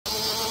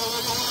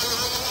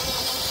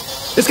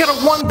It's got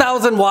a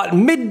 1,000 watt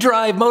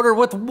mid-drive motor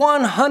with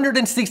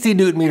 160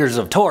 newton meters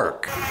of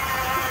torque.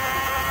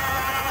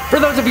 For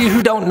those of you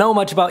who don't know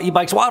much about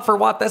e-bikes, watt for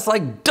watt, that's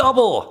like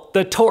double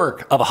the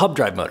torque of a hub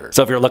drive motor.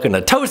 So if you're looking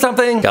to tow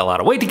something, got a lot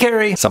of weight to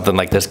carry, something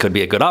like this could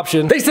be a good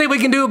option. They say we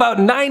can do about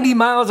 90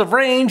 miles of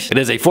range. It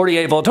is a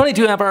 48 volt,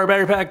 22 amp hour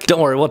battery pack.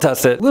 Don't worry, we'll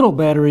test it. Little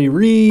battery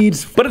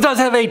reads, but it does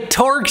have a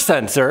torque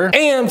sensor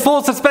and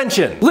full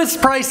suspension. List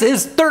price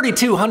is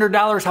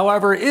 $3,200,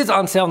 however, it is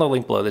on sale. No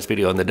link below this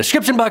video in the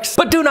description box.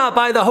 But do not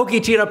buy the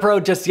Haoqi Cheetah Pro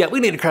just yet.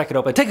 We need to crack it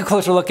open, take a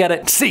closer look at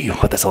it, see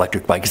what this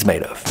electric bike is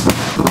made of.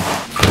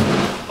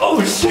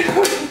 Oh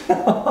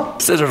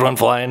shit! Scissors went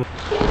flying.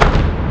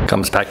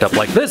 Comes packed up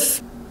like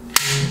this.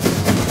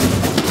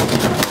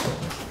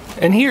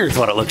 And here's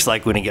what it looks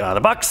like when you get out of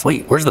the box.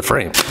 Wait, where's the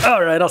frame?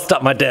 All right, I'll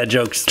stop my dad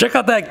jokes. Check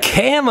out that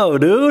camo,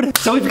 dude.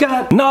 So we've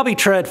got knobby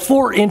tread,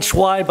 4-inch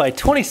wide by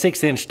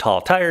 26-inch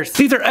tall tires.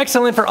 These are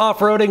excellent for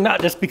off-roading,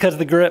 not just because of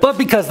the grip, but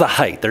because of the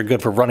height. They're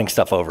good for running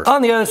stuff over.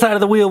 On the other side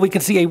of the wheel, we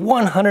can see a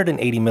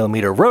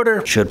 180mm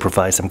rotor. Should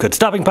provide some good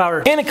stopping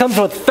power. And it comes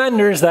with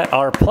fenders that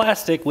are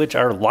plastic, which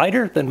are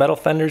lighter than metal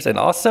fenders and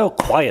also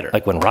quieter.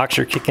 Like when rocks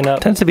are kicking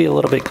up, tends to be a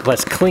little bit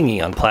less clingy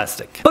on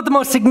plastic. But the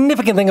most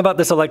significant thing about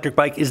this electric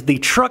bike is the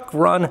truck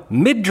run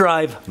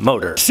mid-drive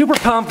motor. Super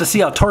pumped to see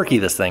how torquey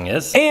this thing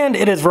is. And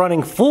it is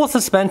running full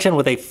suspension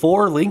with a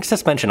 4-link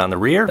suspension on the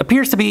rear.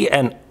 Appears to be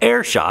an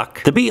air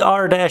shock. The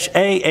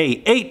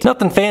BR-AA8.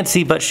 Nothing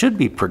fancy, but should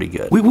be pretty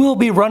good. We will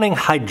be running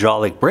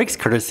hydraulic brakes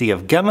courtesy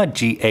of Gemma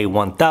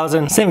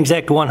GA1000. Same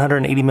exact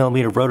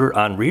 180mm rotor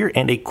on rear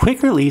and a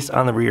quick release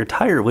on the rear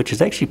tire, which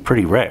is actually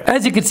pretty rare.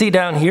 As you can see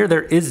down here,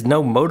 there is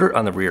no motor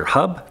on the rear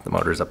hub. The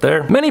motor is up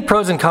there. Many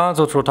pros and cons,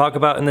 which we'll talk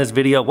about in this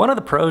video. One of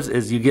the pros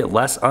is you get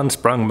less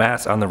unsprung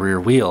mass on the rear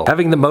wheel.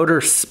 Having the motor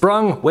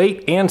sprung,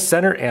 weight, and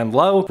center and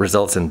low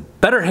results in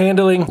better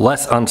handling,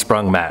 less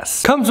unsprung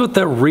mass. Comes with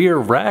the rear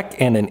rack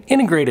and an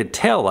integrated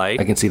tail light.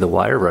 I can see the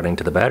wire running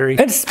to the battery.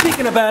 And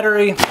speaking of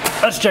battery,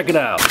 let's check it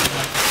out.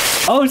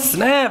 Oh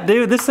snap,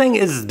 dude, this thing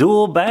is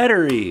dual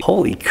battery.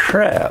 Holy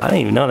crap, I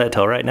didn't even know that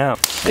till right now.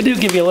 They do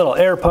give you a little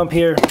air pump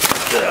here.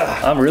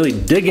 Ugh, I'm really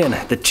digging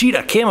the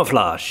Cheetah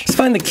camouflage. Let's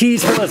find the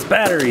keys for those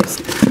batteries.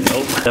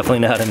 Nope, definitely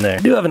not in there.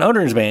 I do have an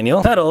owner's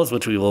manual, pedals,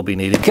 which we will be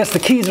needing. Guess the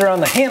keys are on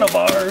the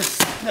handlebars.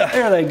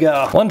 There they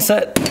go. 1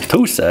 set,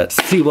 2 sets.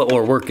 Let's see what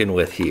we're working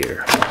with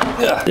here.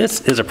 This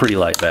is a pretty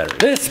light battery.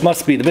 This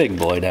must be the big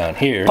boy down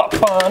here. Pop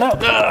on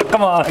out.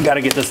 Come on, I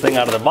gotta get this thing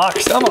out of the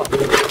box. Come on.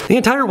 The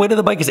entire weight of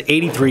the bike is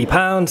 83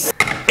 pounds.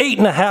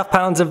 8.5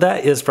 pounds of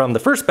that is from the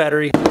first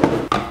battery.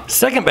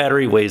 Second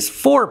battery weighs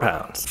 4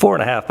 pounds,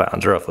 4.5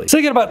 pounds roughly. So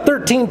you get about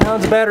 13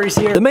 pounds of batteries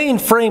here. The main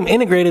frame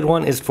integrated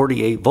one is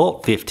 48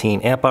 volt,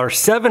 15 amp hour,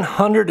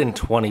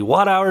 720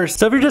 watt hours.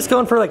 So if you're just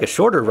going for like a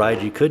shorter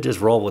ride, you could just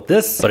roll with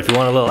this. But if you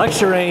want a little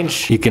extra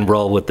range, you can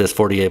roll with this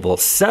 48 volt,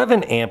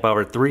 7 amp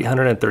hour,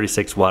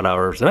 336 watt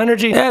hours of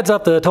energy. Adds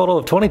up to a total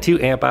of 22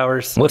 amp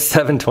hours with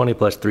 720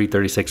 plus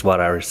 336 watt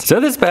hours.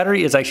 So this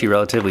battery is actually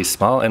relatively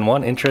small. And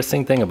one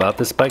interesting thing about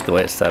this bike, the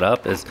way it's set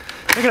up is,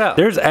 check it out.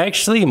 There's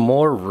actually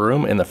more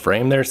room in the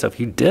frame there, so if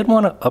you did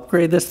want to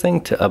upgrade this thing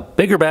to a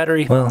bigger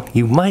battery, well,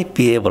 you might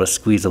be able to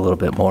squeeze a little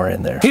bit more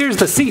in there. Here's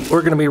the seat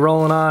we're going to be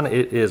rolling on.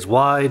 It is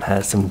wide,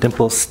 has some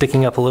dimples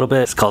sticking up a little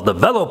bit. It's called the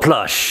Velo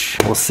Plush.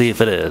 We'll see if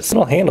it is.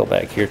 Little handle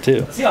back here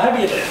too. See how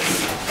heavy it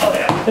is. Oh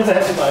yeah, it's a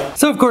heavy bike.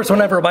 So of course,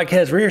 whenever a bike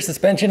has rear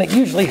suspension, it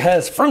usually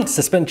has front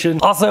suspension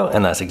also,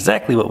 and that's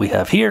exactly what we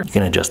have here. You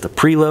can adjust the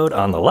preload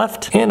on the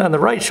left, and on the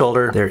right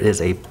shoulder, there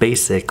is a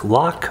basic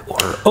lock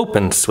or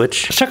open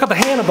switch. Check out the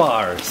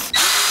handlebars.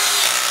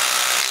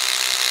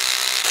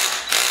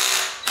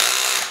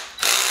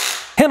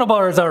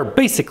 Handlebars are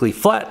basically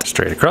flat,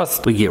 straight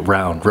across. We get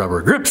round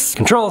rubber grips,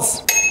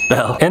 controls,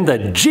 bell, and the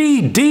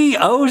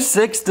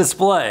GD06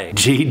 display.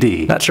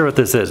 GD. Not sure what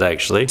this is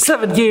actually.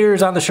 7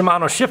 gears on the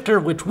Shimano shifter,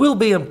 which will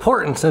be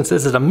important since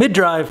this is a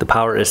mid-drive. The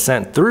power is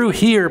sent through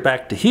here,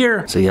 back to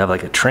here. So you have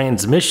like a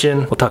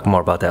transmission. We'll talk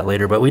more about that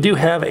later, but we do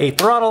have a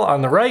throttle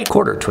on the right,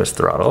 quarter twist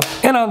throttle.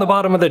 And on the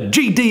bottom of the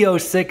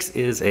GD06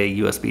 is a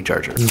USB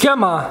charger.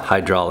 Gemma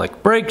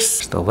hydraulic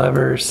brakes. The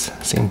levers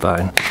seem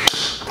fine.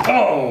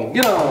 Oh,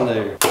 get on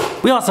there.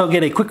 We also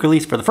get a quick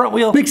release for the front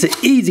wheel. Makes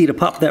it easy to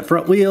pop that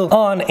front wheel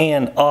on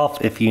and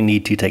off if you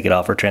need to take it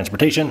off for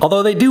transportation.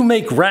 Although they do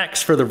make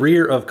racks for the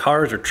rear of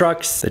cars or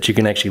trucks that you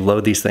can actually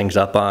load these things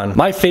up on.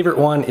 My favorite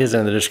one is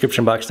in the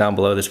description box down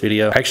below this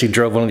video. I actually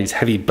drove one of these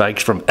heavy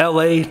bikes from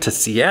LA to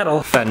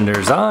Seattle.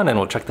 Fenders on, and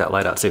we'll check that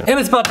light out soon. And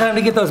it's about time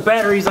to get those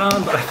batteries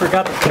on, but I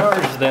forgot to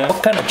charge them.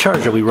 What kind of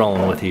charge are we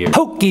rolling with here?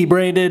 Haoqi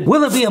braided.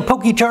 Will it be a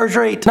pokey charge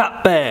rate?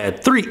 Not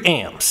bad, 3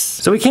 amps.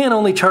 So we can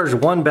only charge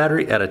one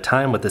battery at a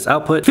time with this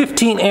output.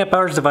 15 amp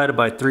hours divided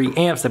by 3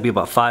 amps, that'd be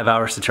about 5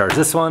 hours to charge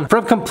this one.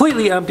 From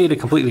completely empty to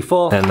completely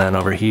full. And then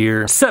over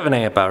here, 7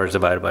 amp hours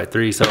divided by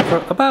 3, so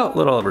about a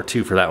little over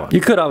 2 for that one. You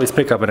could always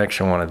pick up an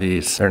extra one of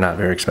these. They're not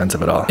very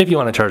expensive at all if you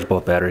want to charge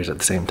both batteries at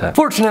the same time.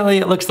 Fortunately,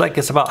 it looks like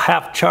it's about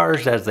half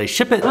charged as they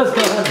ship it. Let's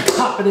go ahead and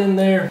pop it in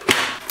there.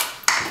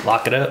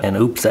 lock it up, and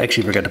oops, I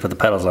actually forgot to put the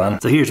pedals on.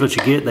 So here's what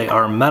you get. They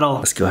are metal.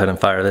 Let's go ahead and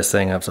fire this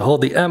thing up. So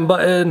hold the M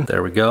button.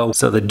 There we go.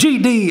 So the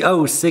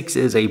GD06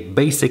 is a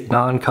basic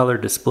non-color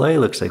display.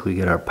 Looks like we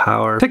get our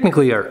power.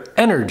 Technically our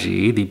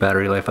energy, the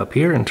battery life up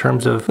here in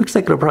terms of, looks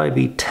like it'll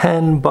probably be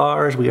 10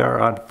 bars. We are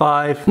on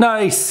 5.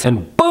 Nice.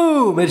 And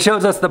boom, it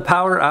shows us the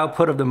power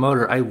output of the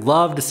motor. I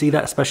love to see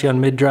that, especially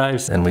on mid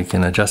drives. And we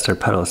can adjust our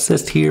pedal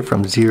assist here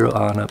from 0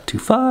 on up to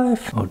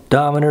 5.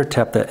 Odometer,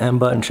 tap the M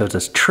button, shows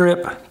us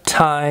trip,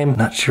 time,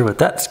 not sure what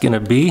that's gonna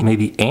be,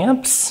 maybe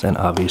amps, and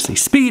obviously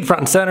speed front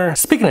and center.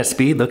 Speaking of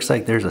speed, looks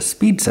like there's a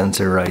speed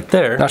sensor right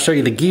there. I'll show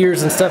you the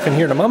gears and stuff in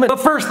here in a moment.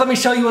 But first, let me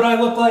show you what I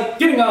look like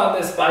getting on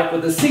this bike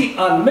with the seat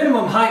on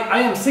minimum height. I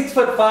am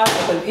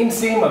 6'5" with an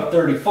inseam of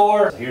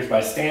 34. So here's my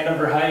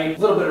standover height,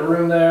 a little bit of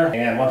room there.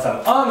 And once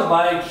I'm on the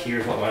bike,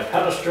 here's what my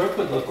pedal stroke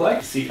would look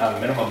like. Seat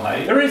on minimum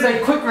height. There is a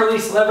quick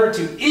release lever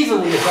to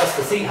easily adjust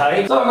the seat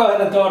height. So I'll go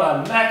ahead and throw it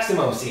on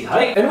maximum seat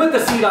height. And with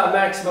the seat on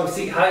maximum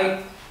seat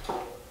height,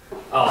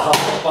 I'll hop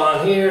up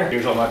on here.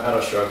 Here's what my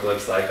pedal stroke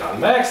looks like on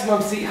maximum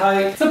seat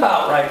height. It's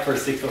about right for a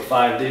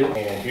 6'5" dude.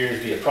 And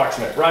here's the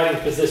approximate riding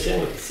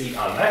position with the seat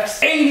on max.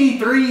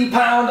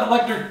 83-pound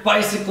electric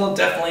bicycle,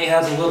 definitely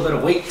has a little bit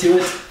of weight to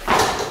it.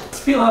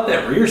 Let's feel out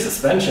that rear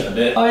suspension a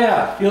bit. Oh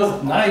yeah,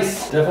 feels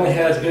nice. Definitely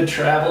has good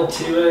travel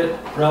to it.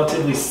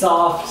 Relatively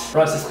soft.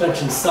 Front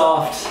suspension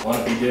soft.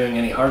 Won't be doing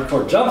any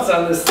hardcore jumps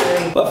on this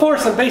thing. But for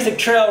some basic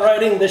trail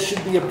riding, this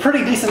should be a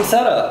pretty decent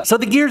setup. So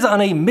the gears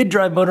on a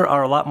mid-drive motor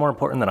are a lot more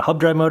important than a hub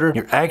drive motor.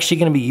 You're actually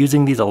gonna be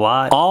using these a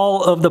lot.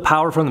 All of the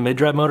power from the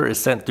mid-drive motor is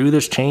sent through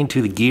this chain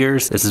to the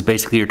gears. This is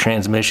basically your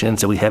transmission.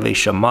 So we have a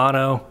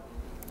Shimano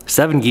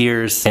 7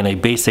 gears and a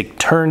basic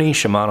tourney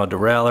Shimano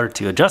derailleur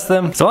to adjust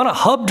them. So on a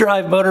hub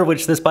drive motor,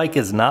 which this bike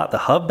is not, the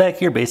hub back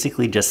here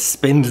basically just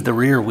spins the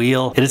rear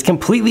wheel. It is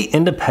completely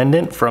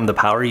independent from the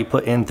power you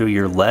put in through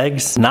your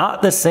legs.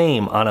 Not the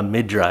same on a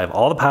mid drive.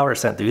 All the power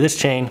is sent through this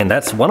chain, and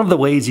that's one of the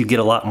ways you get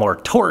a lot more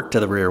torque to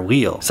the rear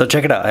wheel. So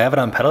check it out. I have it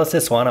on pedal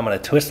assist 1. I'm gonna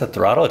twist the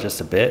throttle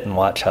just a bit and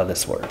watch how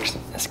this works.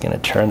 It's gonna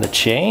turn the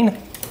chain.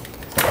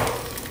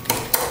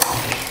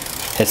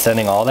 It's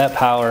sending all that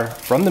power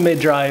from the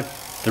mid drive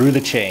through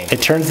the chain.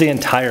 It turns the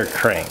entire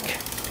crank.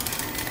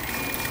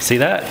 See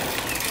that?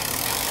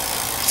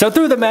 So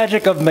through the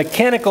magic of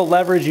mechanical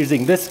leverage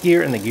using this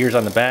gear and the gears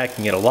on the back, you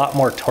can get a lot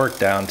more torque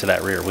down to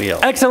that rear wheel.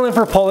 Excellent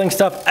for pulling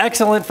stuff,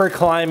 excellent for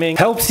climbing,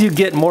 helps you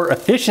get more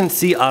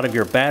efficiency out of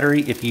your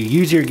battery if you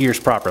use your gears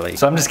properly.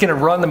 So I'm just gonna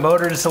run the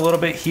motor just a little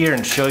bit here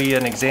and show you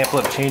an example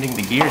of changing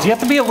the gears. You have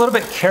to be a little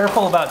bit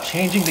careful about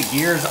changing the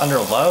gears under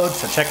load,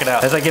 so check it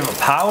out. As I give it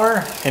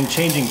power and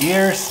changing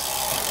gears,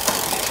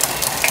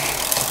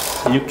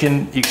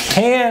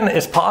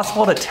 it's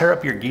possible to tear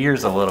up your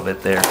gears a little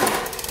bit there.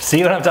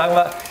 See what I'm talking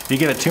about? If you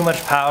give it too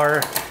much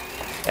power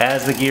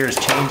as the gear is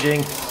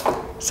changing,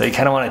 so you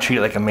kind of want to treat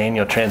it like a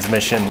manual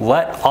transmission.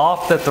 Let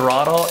off the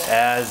throttle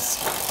as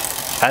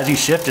you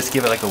shift, just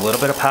give it like a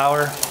little bit of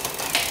power.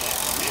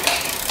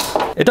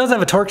 It does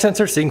have a torque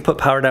sensor, so you can put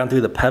power down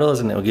through the pedals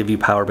and it will give you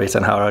power based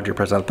on how hard you're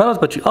pressing on the pedals,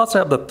 but you also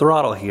have the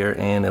throttle here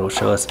and it will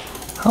show us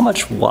how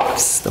much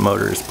watts the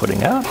motor is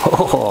putting out.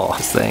 Oh,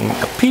 this thing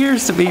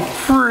appears to be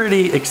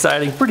pretty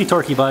exciting, pretty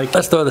torquey bike.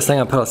 Let's throw this thing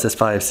on pedal assist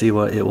 5, see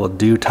what it will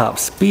do top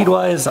speed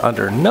wise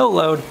under no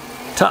load.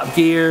 Top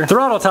gear.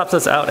 Throttle tops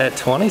us out at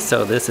 20,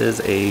 so this is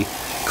a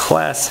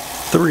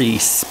class 3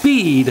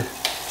 speed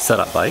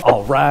setup bike.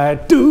 All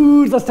right,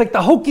 dudes, let's take the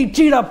Haoqi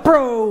Cheetah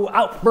Pro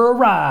out for a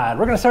ride.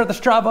 We're gonna start the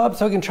Strava up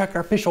so we can track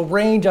our official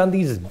range on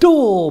these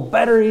dual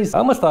batteries. I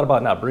almost thought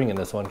about not bringing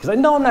this one because I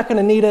know I'm not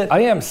gonna need it. I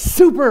am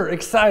super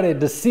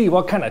excited to see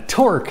what kind of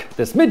torque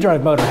this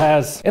mid-drive motor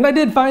has. And I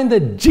did find the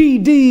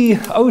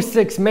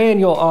GD06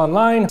 manual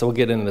online, so we'll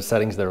get into the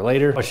settings there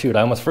later. Oh shoot,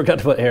 I almost forgot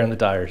to put air in the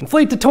tires.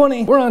 Inflate to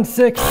 20, we're on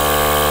 6.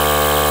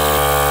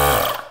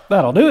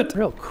 That'll do it.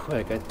 Real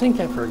quick, I think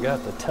I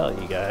forgot to tell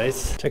you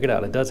guys. Check it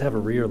out, it does have a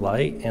rear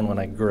light, and when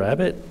I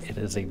grab it, it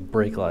is a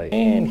brake light.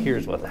 And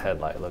here's what the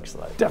headlight looks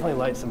like. Definitely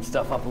light some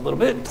stuff up a little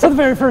bit. So the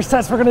very first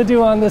test we're gonna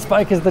do on this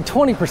bike is the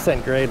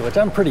 20% grade, which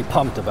I'm pretty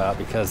pumped about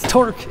because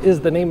torque is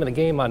the name of the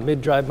game on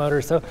mid-drive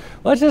motors. So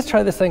let's just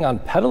try this thing on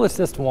pedal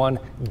assist 1,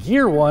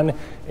 gear 1,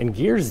 and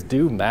gears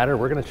do matter.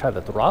 We're gonna try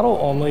the throttle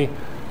only.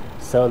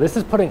 So this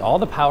is putting all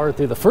the power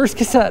through the first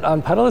cassette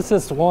on pedal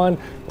assist 1.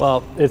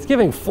 Well, it's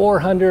giving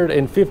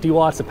 450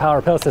 watts of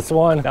power, pedal assist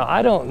 1. Now,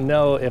 I don't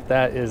know if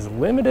that is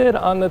limited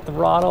on the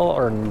throttle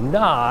or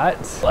not.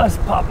 Let's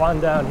pop on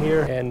down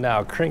here and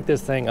now crank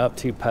this thing up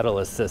to pedal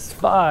assist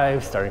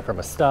 5, starting from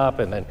a stop,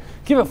 and then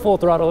give it full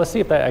throttle. Let's see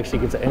if that actually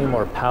gives it any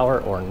more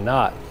power or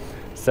not.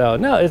 So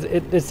no,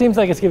 it seems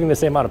like it's giving the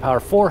same amount of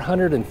power,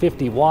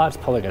 450 watts,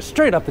 pulling us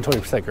straight up to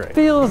 20% grade.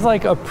 Feels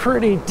like a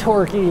pretty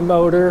torquey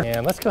motor.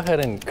 And let's go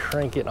ahead and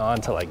crank it on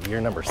to like gear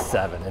number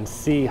 7 and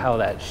see how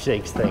that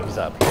shakes things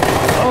up.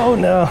 Oh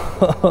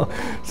no.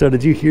 So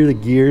did you hear the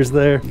gears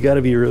there? You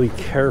gotta be really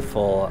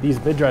careful. These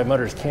mid-drive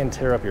motors can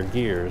tear up your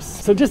gears.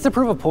 So just to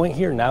prove a point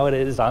here, now it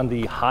is on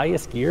the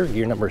highest gear,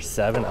 gear number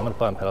 7. I'm gonna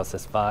put on pedal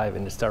assist 5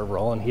 and just start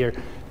rolling here.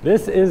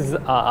 This is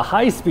a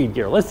high speed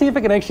gear. Let's see if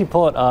I can actually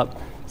pull it up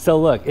So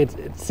look,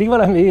 see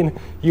what I mean?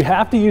 You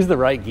have to use the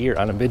right gear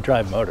on a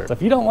mid-drive motor. So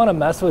if you don't want to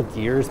mess with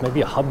gears, maybe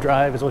a hub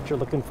drive is what you're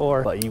looking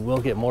for, but you will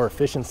get more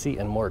efficiency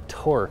and more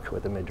torque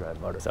with a mid-drive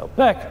motor. So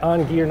back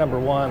on gear number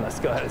 1, let's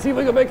go ahead and see if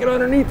we can make it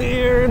underneath the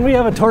ear. And we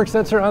have a torque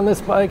sensor on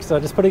this bike, so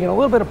just putting in a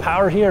little bit of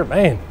power here,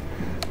 man,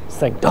 this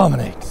thing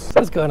dominates.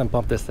 Let's go ahead and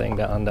bump this thing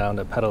down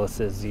to pedal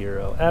assist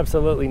 0.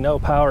 Absolutely no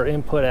power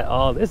input at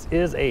all. This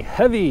is a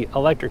heavy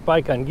electric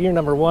bike on gear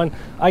number 1.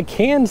 I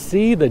can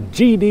see the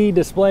GD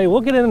display. We'll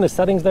get into the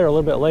settings there a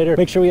little bit later.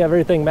 Make sure we have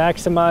everything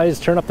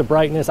maximized, turn up the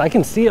brightness. I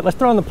can see it. Let's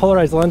throw on the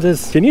polarized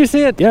lenses. Can you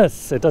see it?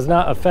 Yes, it does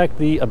not affect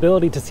the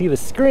ability to see the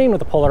screen with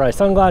the polarized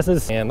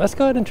sunglasses. And let's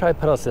go ahead and try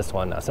pedal assist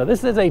 1 now. So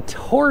this is a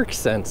torque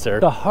sensor.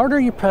 The harder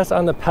you press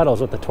on the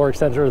pedals with the torque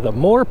sensor, the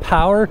more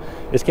power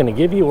it's going to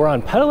give you. We're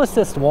on pedal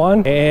assist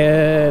 1,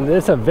 and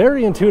it's a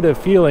very intuitive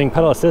feeling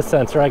pedal assist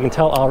sensor, I can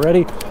tell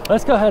already.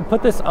 Let's go ahead and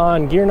put this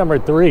on gear number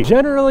 3.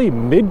 Generally,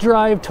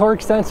 mid-drive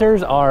torque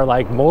sensors are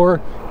like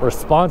more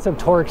responsive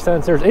torque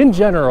sensors in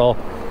general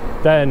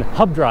than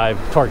hub drive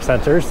torque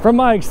sensors from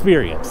my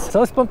experience. So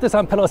let's bump this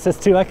on pedal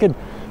assist 2. I could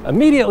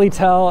immediately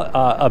tell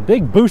a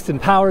big boost in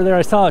power there.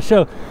 I saw it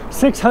show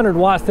 600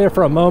 watts there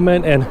for a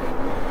moment, and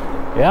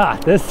yeah,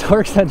 this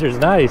torque sensor is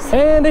nice,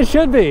 and it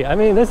should be. I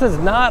mean, this is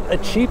not a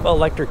cheap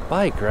electric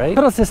bike, right?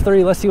 Pedal assist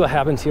 3, let's see what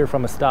happens here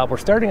from a stop. We're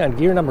starting on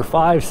gear number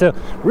 5, so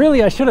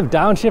really I should have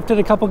downshifted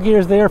a couple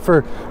gears there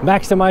for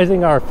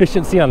maximizing our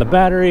efficiency on the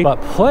battery,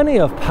 but plenty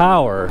of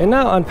power. And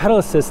now on pedal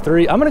assist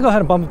 3, I'm gonna go ahead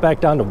and bump it back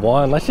down to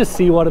 1. Let's just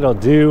see what it'll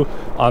do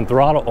on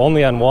throttle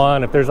only on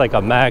 1, if there's like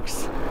a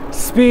max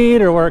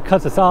speed or where it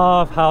cuts us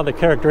off, how the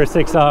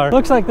characteristics are.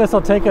 Looks like this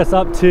will take us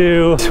up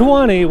to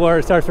 20 where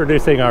it starts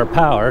reducing our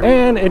power.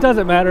 And it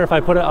doesn't matter if I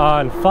put it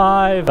on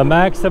 5, the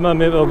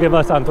maximum it will give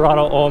us on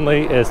throttle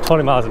only is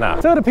 20 miles an hour.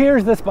 So it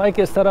appears this bike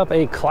is set up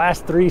a class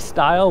 3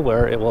 style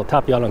where it will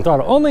top you out on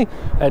throttle only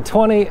at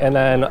 20, and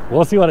then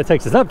we'll see what it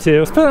takes us up to.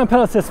 Let's put it on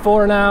pedal assist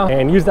 4 now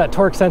and use that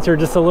torque sensor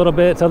just a little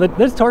bit. So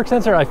this torque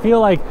sensor, I feel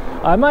like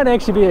I might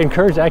actually be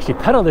encouraged to actually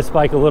pedal this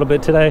bike a little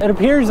bit today. It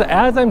appears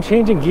as I'm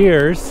changing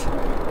gears,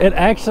 it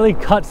actually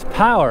cuts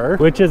power,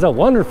 which is a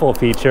wonderful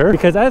feature,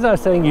 because as I was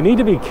saying, you need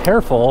to be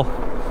careful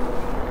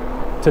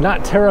to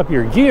not tear up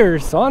your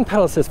gears. So on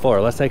pedal assist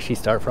 4, let's actually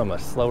start from a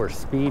slower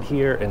speed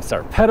here and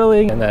start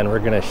pedaling, and then we're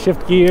gonna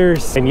shift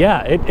gears. And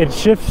yeah, it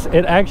shifts,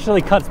 it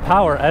actually cuts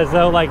power as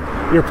though like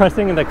you're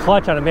pressing in the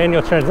clutch on a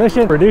manual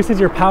transmission, reduces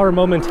your power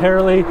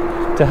momentarily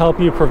to help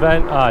you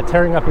prevent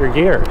tearing up your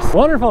gears.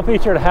 Wonderful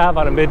feature to have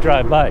on a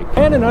mid-drive bike.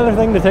 And another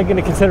thing to take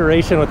into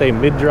consideration with a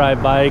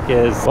mid-drive bike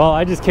is, well,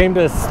 I just came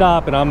to a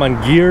stop and I'm on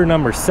gear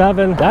number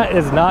 7. That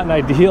is not an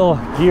ideal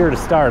gear to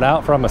start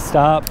out from a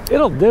stop.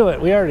 It'll do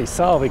it. We already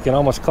saw we can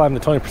almost climb the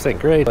 20%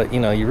 grade, but you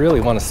know, you really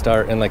want to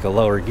start in like a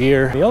lower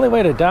gear. The only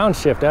way to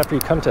downshift after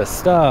you come to a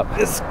stop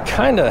is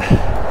kind of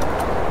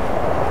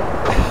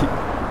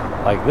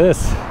like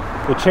this.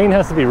 The chain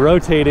has to be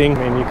rotating,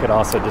 and you could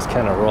also just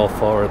kind of roll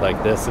forward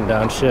like this and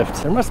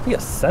downshift. There must be a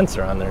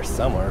sensor on there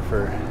somewhere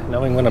for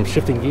knowing when I'm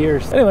shifting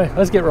gears. Anyway,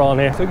 let's get rolling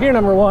here. So gear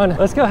number 1,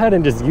 let's go ahead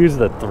and just use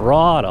the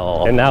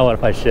throttle. And now what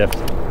if I shift?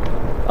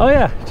 Oh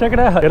yeah, check it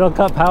out. It'll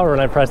cut power when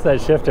I press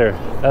that shifter.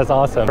 That's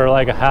awesome. For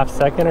like a half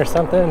second or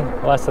something,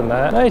 less than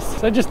that. Nice.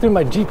 So I just threw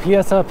my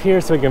GPS up here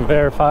so we can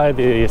verify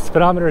the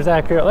speedometer is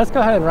accurate. Let's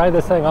go ahead and ride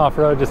this thing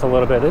off-road just a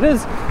little bit. It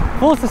is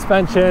full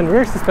suspension.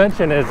 Rear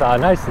suspension is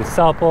nice and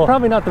supple.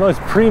 Probably not the most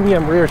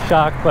premium rear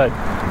shock, but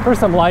for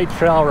some light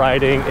trail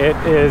riding, it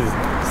is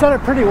set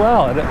up pretty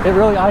well. It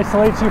really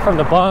isolates you from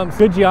the bumps.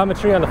 Good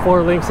geometry on the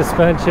 4-link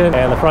suspension,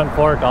 and the front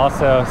fork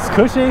also is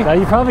cushy. Now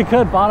you probably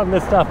could bottom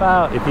this stuff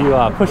out if you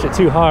push it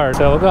too hard.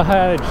 So we'll go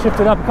ahead and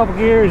shift it up a couple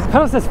gears.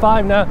 Pedal assist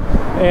 5 now,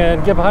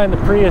 and get behind the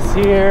Prius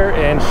here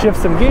and shift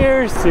some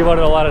gears. See what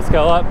it'll let us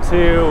go up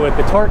to with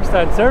the torque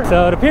sensor.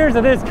 So it appears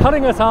it is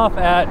cutting us off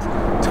at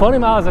 20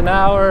 miles an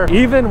hour,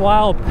 even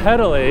while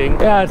pedaling.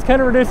 Yeah, it's kind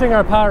of reducing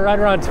our power right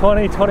around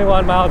 20,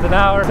 21 miles an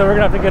hour. So we're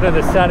gonna have to get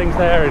into the settings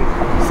there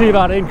and see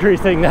about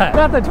increasing that.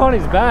 Not that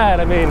 20's bad,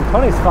 I mean,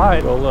 20's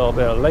fine. A little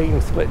bit of lane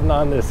splitting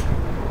on this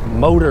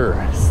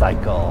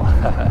motorcycle.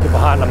 Get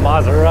behind the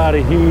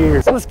Maserati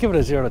here. So let's give it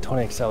a 0 to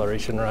 20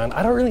 acceleration run.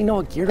 I don't really know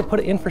what gear to put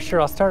it in for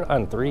sure. I'll start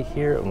on 3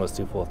 here, and let's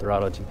do full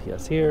throttle.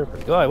 GPS here.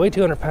 Go. I weigh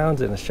 200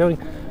 pounds and it's showing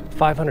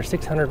 500,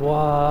 600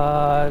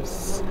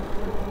 watts.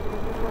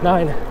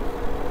 9,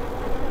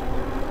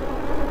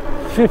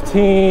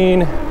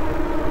 15,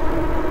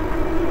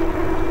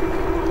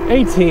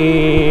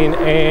 18,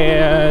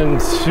 and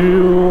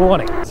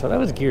 20. So that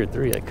was gear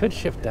 3. I could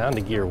shift down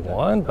to gear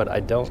 1, but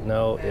I don't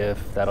know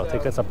if that'll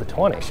take us up to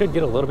 20. Should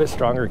get a little bit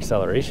stronger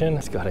acceleration.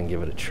 Let's go ahead and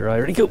give it a try.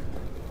 Ready, go.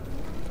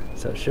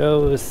 So it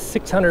shows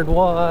 600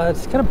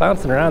 watts, kind of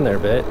bouncing around there a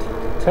bit.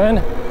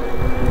 10,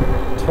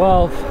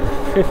 12,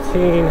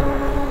 15,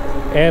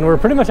 and we're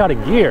pretty much out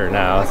of gear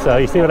now. So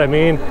you see what I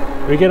mean?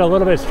 We get a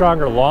little bit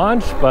stronger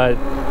launch, but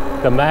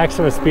the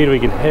maximum speed we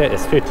can hit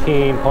is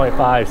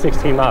 15.5,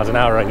 16 miles an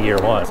hour on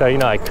gear 1. So, you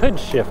know, I could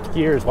shift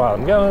gears while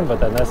I'm going, but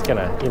then that's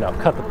gonna, you know,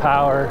 cut the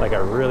power, like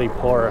a really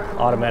poor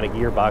automatic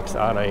gearbox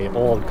on an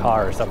old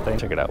car or something.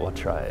 Check it out, we'll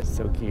try it.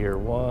 So gear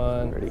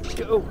 1, ready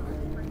to go.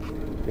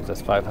 Gives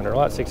us 500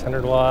 watts,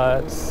 600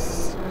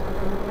 watts,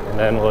 and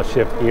then we'll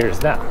shift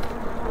gears now.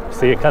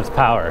 See, it cuts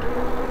power.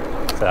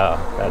 So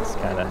that's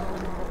kind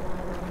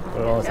of,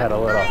 we almost had a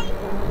little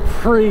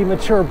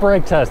premature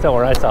brake test. Don't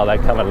worry, I saw that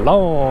coming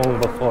long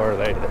before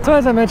they did. So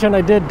as I mentioned, I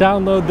did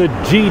download the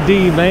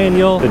GD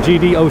manual, the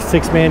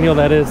GD06 manual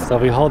that is. So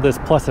if we hold this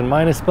plus and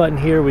minus button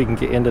here, we can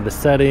get into the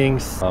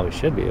settings. Oh, we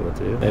should be able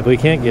to. If we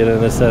can't get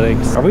into the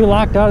settings, are we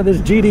locked out of this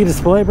GD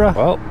display, bro?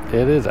 Well,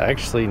 it is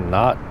actually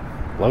not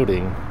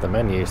loading the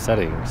menu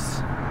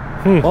settings.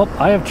 Well,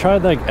 I have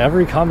tried like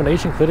every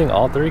combination, including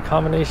all 3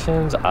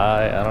 combinations.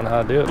 I don't know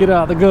how to do it. Get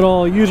out the good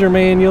old user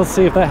manual,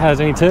 see if that has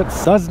any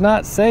tips. Does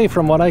not say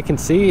from what I can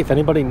see. If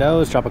anybody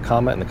knows, drop a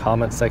comment in the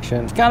comment section.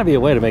 There's gotta be a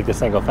way to make this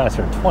thing go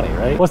faster than 20,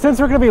 right? Well, since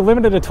we're gonna be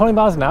limited to 20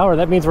 miles an hour,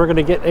 that means we're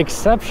gonna get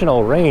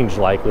exceptional range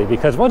likely,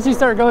 because once you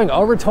start going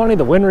over 20,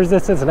 the wind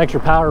resistance and extra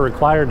power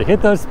required to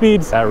hit those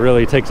speeds, that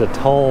really takes a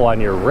toll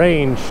on your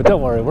range. But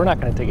don't worry, we're not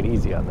gonna take it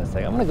easy on this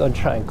thing. I'm gonna go and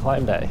try and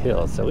climb that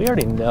hill. So we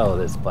already know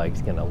this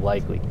bike's gonna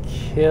likely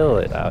kill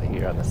it out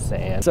here on the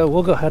sand. So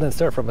we'll go ahead and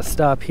start from a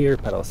stop here,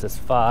 pedal assist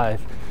 5.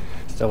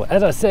 So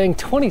as I was saying,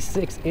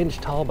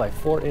 26-inch tall by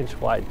 4-inch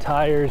wide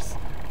tires.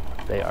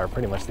 They are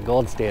pretty much the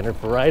gold standard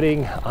for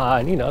riding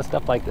on, you know,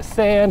 stuff like the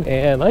sand.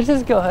 And let's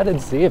just go ahead and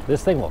see if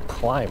this thing will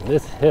climb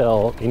this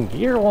hill in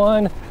gear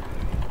 1.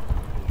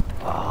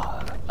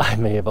 Oh, I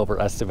may have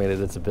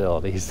overestimated its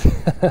abilities.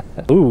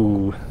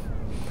 Ooh.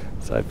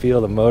 So I feel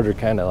the motor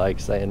kind of like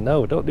saying,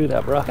 no, don't do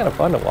that, bro. Kind of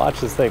fun to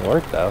watch this thing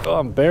work though. Oh,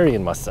 I'm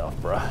burying myself,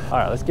 bro. All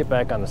right, let's get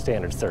back on the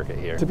standard circuit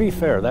here. To be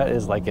fair, that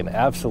is like an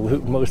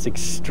absolute most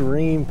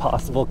extreme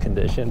possible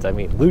conditions. I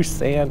mean, loose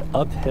sand,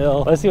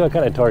 uphill. Let's see what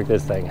kind of torque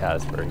this thing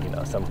has for, you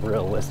know, some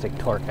realistic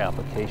torque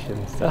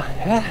applications. So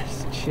yeah,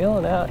 just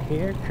chilling out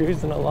here,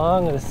 cruising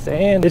along in the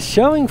sand. It's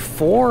showing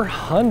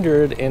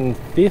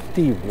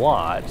 450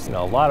 watts. You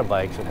know, a lot of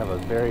bikes would have a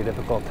very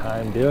difficult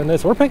time doing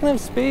this. We're picking up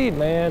speed,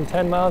 man,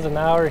 10 miles an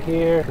hour here,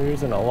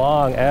 cruising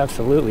along,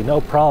 absolutely no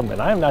problem.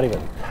 And I'm not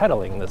even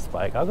pedaling this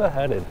bike. I'll go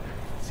ahead and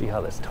see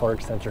how this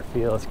torque sensor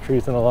feels,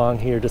 cruising along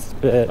here just a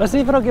bit. Let's see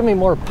if it'll give me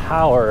more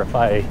power if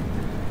I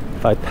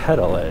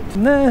pedal it.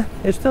 Nah,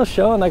 it's still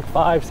showing like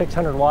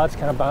 500-600 watts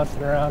kind of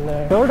bouncing around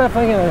there. So we're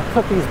definitely gonna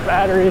put these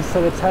batteries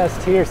to the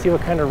test here, see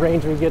what kind of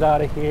range we get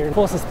out of here.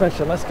 Full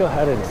suspension, let's go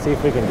ahead and see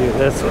if we can do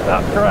this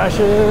without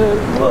crashing.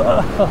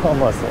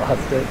 Almost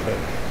lost it.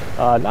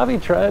 But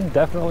Navi tread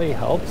definitely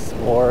helps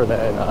more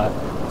than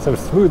some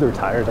smoother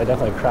tires. I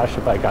definitely crashed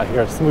if I got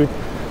here on smooth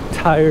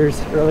tires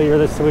earlier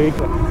this week.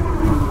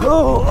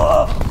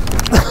 Oh!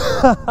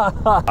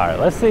 All right,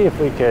 let's see if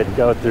we could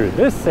go through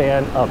this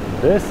sand, up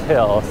this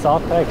hill,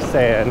 soft pack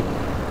sand,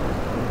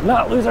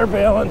 not lose our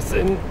balance,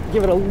 and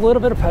give it a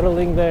little bit of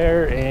pedaling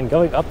there and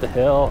going up the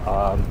hill.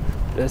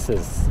 This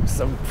is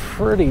some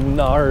pretty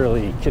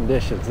gnarly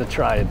conditions to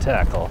try and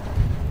tackle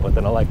with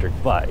an electric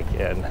bike,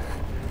 and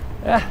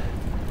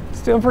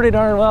it's doing pretty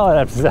darn well, I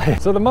have to say.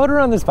 So the motor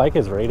on this bike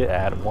is rated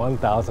at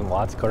 1,000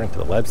 watts according to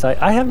the website.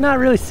 I have not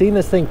really seen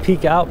this thing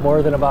peak out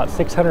more than about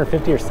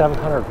 650 or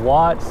 700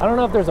 watts. I don't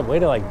know if there's a way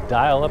to like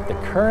dial up the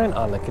current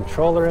on the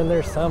controller in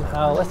there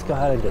somehow. Let's go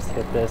ahead and just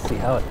hit this, see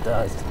how it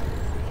does.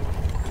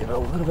 Give it a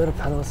little bit of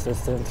pedal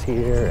assistance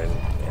here, and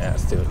yeah,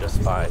 it's doing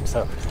just fine.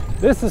 So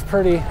this is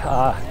pretty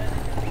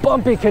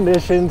bumpy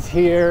conditions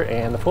here,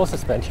 and the full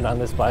suspension on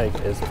this bike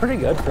is pretty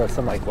good for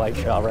some like light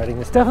trail riding.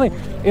 It's definitely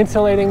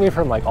insulating me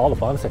from like all the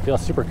bumps. I feel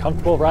super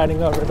comfortable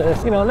riding over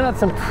this. You know, not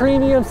some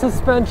premium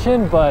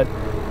suspension, but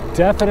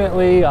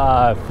definitely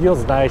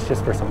feels nice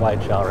just for some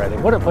light trail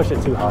riding. Wouldn't push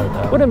it too hard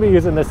though. Wouldn't be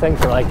using this thing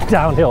for like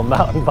downhill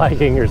mountain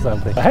biking or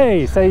something. But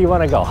hey, say you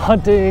want to go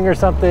hunting or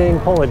something,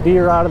 pull a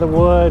deer out of the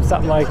woods,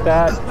 something like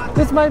that.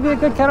 This might be a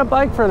good kind of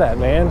bike for that,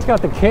 man. It's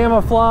got the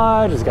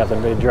camouflage, it's got the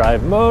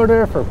mid-drive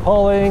motor for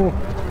pulling,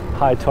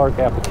 high torque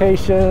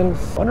applications.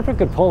 I wonder if it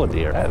could pull a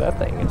deer. That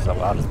thing is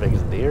about as big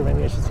as a deer.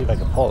 Maybe I should see if I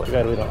can pull it. Too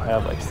bad we don't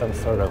have like some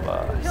sort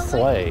of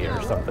sleigh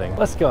or something.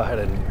 Let's go ahead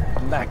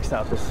and max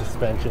out the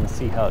suspension,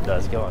 see how it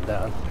does going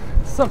down.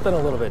 Something a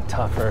little bit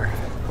tougher.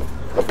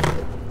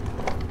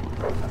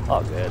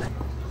 All good.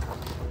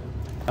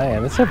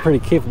 Man, this is a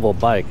pretty capable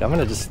bike. I'm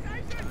gonna just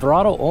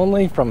throttle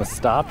only from a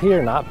stop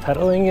here, not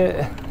pedaling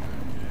it.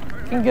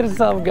 Can get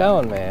itself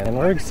going, man. And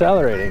we're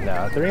accelerating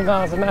now, 3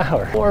 miles an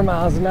hour, 4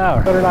 miles an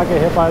hour. Better not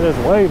get hit by this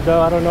wave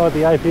though. I don't know what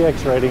the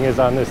IPX rating is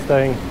on this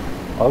thing.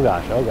 Oh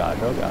gosh, oh gosh,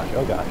 oh gosh,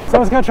 oh gosh. So I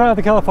was gonna try out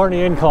the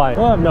California incline.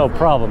 We'll have no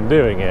problem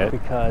doing it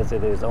because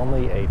it is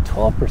only a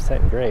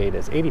 12% grade.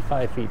 It's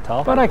 85 feet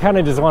tall. But I kind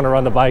of just want to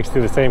run the bikes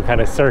through the same kind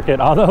of circuit,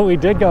 although we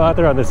did go out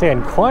there on the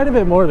sand quite a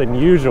bit more than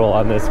usual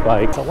on this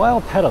bike. So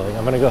while pedaling,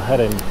 I'm gonna go ahead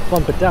and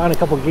bump it down a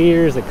couple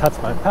gears. It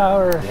cuts my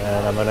power,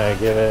 and I'm gonna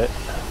give it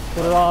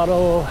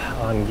throttle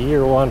on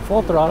gear 1,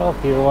 full throttle.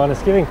 Gear 1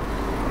 is giving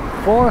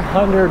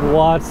 400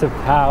 watts of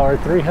power,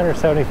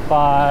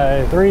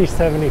 375,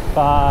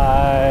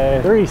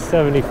 375,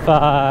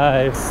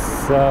 375.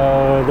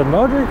 So the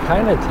motor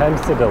kind of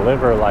tends to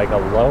deliver like a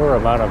lower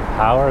amount of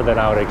power than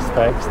I would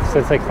expect,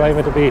 since they claim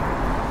it to be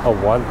a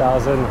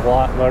 1,000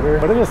 watt motor,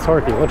 but it is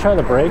torquey. We'll try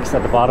the brakes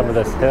at the bottom of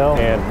this hill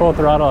and full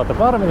throttle at the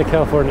bottom of the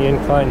California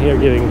incline here,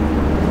 giving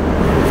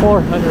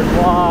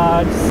 400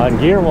 watts on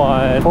gear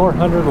 1,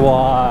 400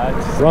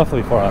 watts,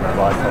 roughly 400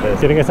 watts that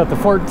is, getting us up to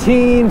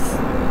 14s,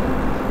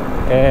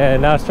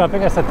 and now it's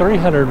dropping us at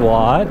 300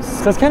 watts.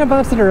 So it's kind of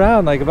bouncing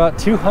around like about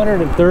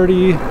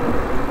 230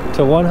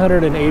 to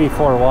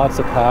 184 watts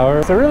of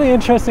power. So really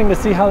interesting to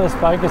see how this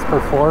bike is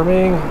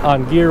performing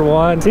on gear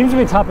 1. Seems to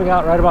be topping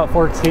out right about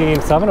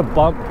 14, so I'm gonna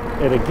bump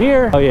it a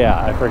gear. Oh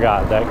yeah, I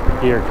forgot that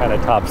gear kind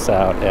of tops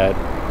out at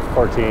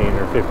 14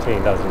 or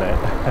 15, doesn't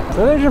it?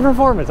 So there's your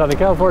performance on the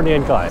California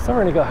incline. So we're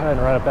gonna go ahead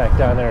and run it back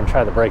down there and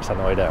try the brakes on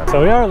the way down.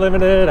 So we are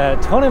limited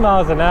at 20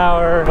 miles an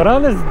hour, but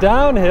on this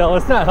downhill,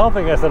 it's not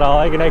helping us at all.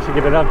 I can actually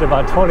get it up to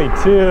about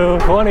 22,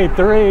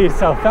 23,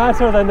 so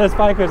faster than this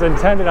bike was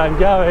intended on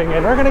going.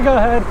 And we're gonna go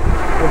ahead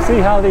and see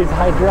how these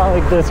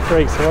hydraulic disc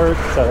brakes work.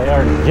 So they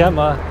are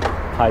Gemma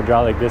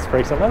hydraulic disc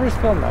brakes. The levers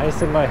feel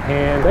nice in my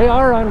hand. They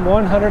are on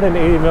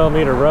 180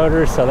 millimeter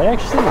rotors, so they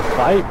actually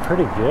bite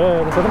pretty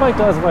good. So the bike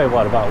does weigh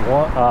what,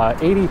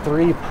 about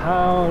 83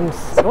 pounds.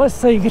 So let's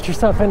say you get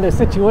yourself into a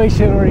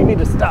situation where you need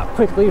to stop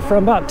quickly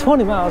from about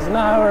 20 miles an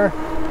hour,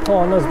 pull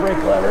on those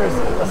brake levers,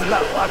 and let's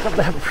not lock up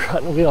that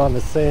front wheel on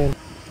the sand.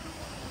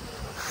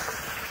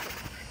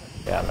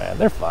 Yeah, man,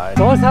 they're fine.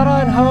 So let's head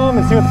on home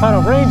and see what the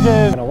final range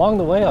is. And along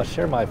the way, I'll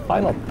share my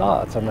final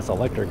thoughts on this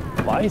electric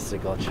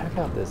bicycle. Check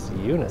out this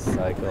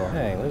unicycle.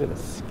 Dang, look at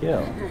the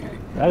skill.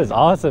 That is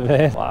awesome,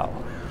 man. Wow,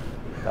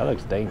 that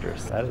looks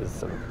dangerous. That is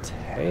some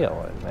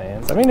tailing,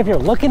 man. So, I mean, if you're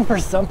looking for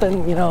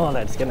something, you know,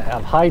 that's gonna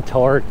have high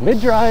torque,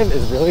 mid-drive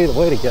is really the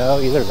way to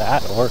go. Either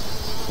that or,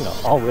 you know,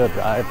 all-wheel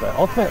drive. But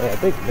ultimately, I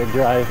think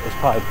mid-drive is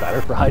probably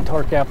better for high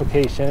torque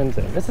applications.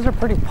 And this is a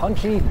pretty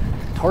punchy,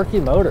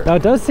 torquey motor. Now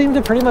it does seem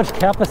to pretty much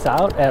cap us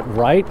out at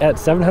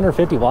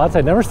 750 watts.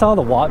 I never saw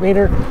the watt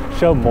meter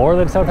show more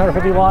than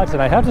 750 watts,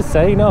 and I have to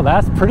say, you know,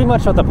 that's pretty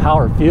much what the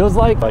power feels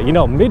like. But you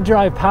know,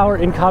 mid-drive power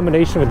in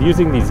combination with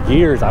using these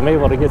gears, I'm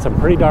able to get some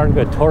pretty darn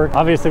good torque.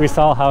 Obviously we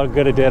saw how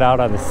good it did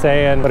out on the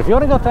sand, but if you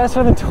want to go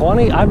faster than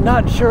 20, I'm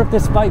not sure if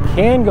this bike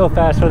can go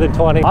faster than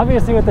 20.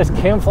 Obviously with this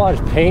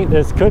camouflage paint,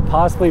 this could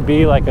possibly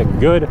be like a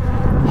good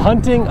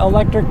hunting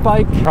electric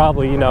bike.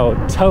 Probably, you know,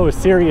 tow a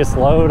serious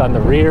load on the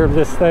rear of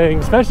this thing,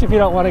 especially if you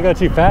don't want to go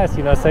too fast.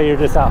 You know, say you're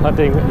just out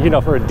hunting, you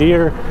know, for a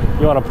deer,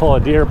 you want to pull a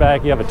deer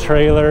back, you have a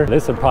trailer.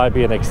 This would probably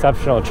be an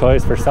exceptional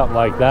choice for something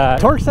like that.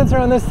 Torque sensor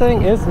on this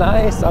thing is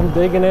nice. I'm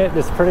digging it.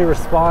 It's pretty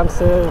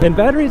responsive. And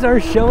batteries are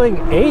showing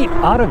 8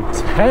 out of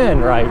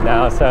 10 right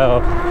now.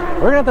 So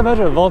we're gonna have to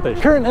measure the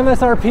voltage. Current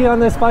MSRP on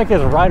this bike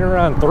is right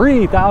around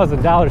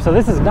 $3,000. So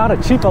this is not a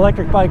cheap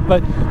electric bike,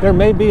 but there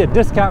may be a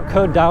discount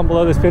code down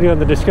below this video in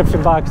the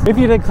description box. If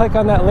you did click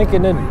on that link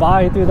and then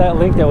buy through that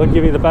link, that would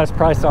give you the best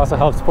price to also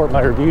help support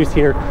my reviews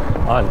here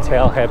on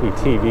Tail Happy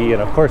TV.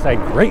 And of course, I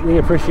greatly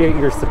appreciate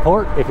your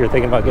support if you're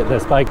thinking about getting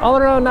this bike. All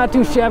around, not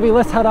too shabby.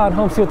 Let's head on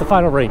home, see what the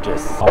final range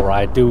is. All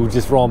right, dude,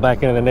 just rolling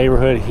back into the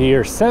neighborhood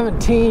here.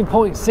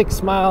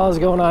 17.6 miles,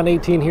 going on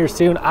 18 here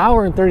soon.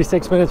 Hour and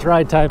 36 minutes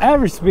ride time.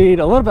 Average speed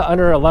a little bit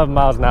under 11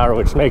 miles an hour,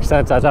 which makes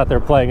sense. I was out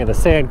there playing in the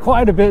sand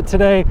quite a bit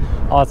today.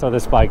 Also,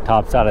 this bike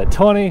tops out at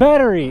 20.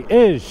 Battery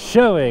is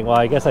showing, well,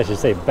 I guess I should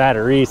say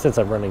battery since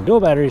I'm running dual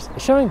batteries,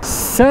 it's showing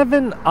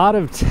 7 out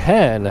of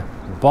 10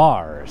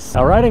 bars.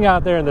 Now, riding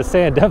out there in the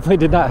sand definitely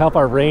did not help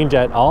our range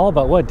at all,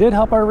 but what did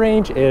help our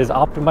range is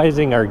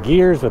optimizing our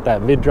gears with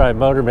that mid-drive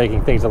motor,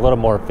 making things a little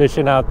more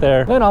efficient out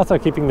there, and also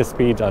keeping the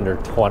speeds under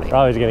 20. You're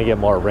always going to get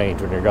more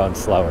range when you're going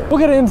slower. We'll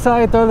get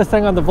inside, throw this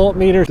thing on the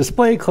voltmeter.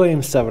 Display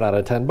claims 7 out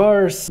of 10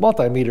 bars.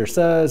 Multimeter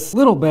says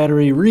little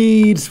battery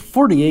reads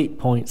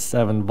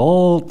 48.7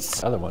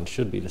 volts. Other one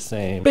should be the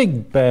same.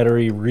 Big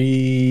battery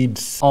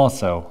reads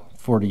also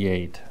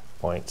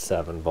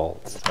 48.7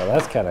 volts. So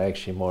that's kind of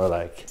actually more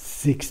like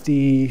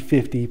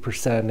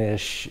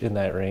 60-50%-ish in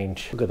that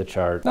range. Look at the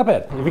chart. Not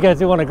bad. If you guys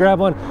do want to grab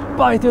one,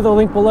 buy through the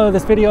link below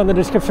this video in the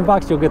description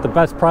box. You'll get the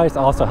best price.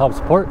 Also help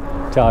support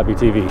Tail Happy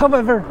TV.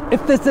 However,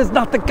 if this is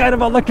not the kind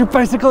of electric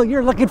bicycle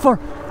you're looking for,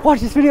 watch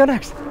this video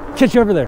next. Catch you over there.